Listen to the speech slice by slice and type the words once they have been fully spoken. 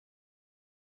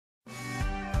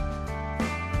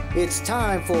It's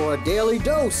time for a daily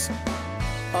dose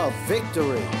of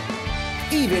victory,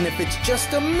 even if it's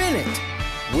just a minute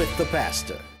with the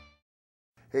pastor.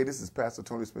 Hey, this is Pastor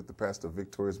Tony Smith, the pastor of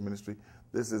Victorious Ministry.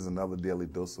 This is another daily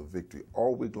dose of victory.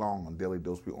 All week long on Daily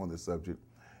Dose, we're on this subject.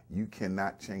 You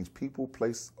cannot change people,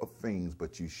 place, or things,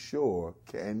 but you sure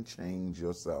can change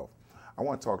yourself. I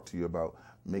want to talk to you about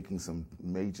making some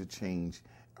major change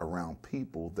around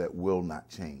people that will not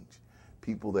change.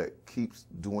 People that keeps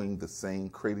doing the same,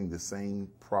 creating the same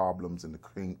problems and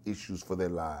creating issues for their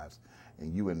lives,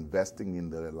 and you investing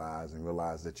in their lives and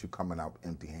realize that you're coming out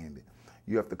empty-handed.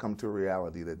 You have to come to a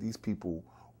reality that these people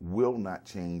will not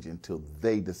change until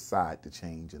they decide to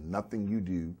change, and nothing you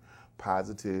do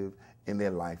positive in their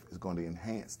life is going to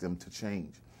enhance them to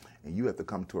change. And you have to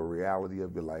come to a reality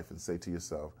of your life and say to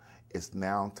yourself, it's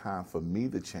now time for me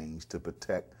to change to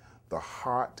protect the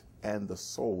heart and the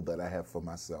soul that I have for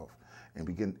myself, and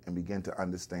begin to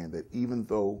understand that even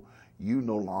though you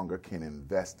no longer can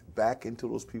invest back into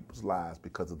those people's lives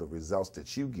because of the results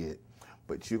that you get,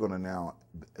 but you're going to now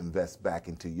invest back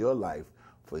into your life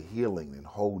for healing and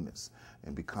wholeness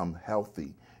and become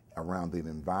healthy around the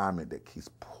environment that keeps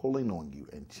pulling on you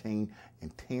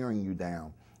and tearing you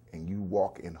down, and you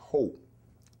walk in hope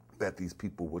that these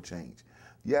people will change.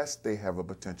 Yes, they have a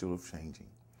potential of changing,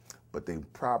 but they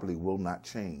probably will not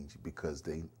change because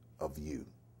of you.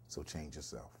 So change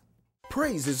yourself.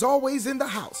 Praise is always in the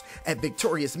house at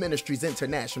Victorious Ministries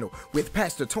International with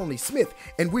Pastor Tony Smith,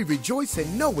 and we rejoice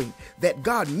in knowing that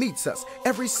God meets us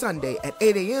every Sunday at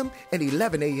 8 a.m. and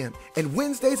 11 a.m. and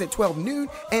Wednesdays at 12 noon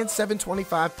and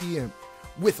 7:25 p.m.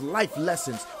 with life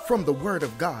lessons from the Word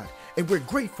of God. And we're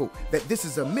grateful that this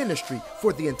is a ministry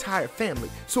for the entire family.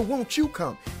 So won't you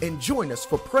come and join us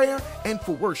for prayer and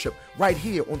for worship right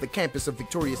here on the campus of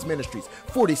Victorious Ministries,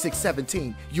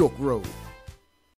 4617 York Road.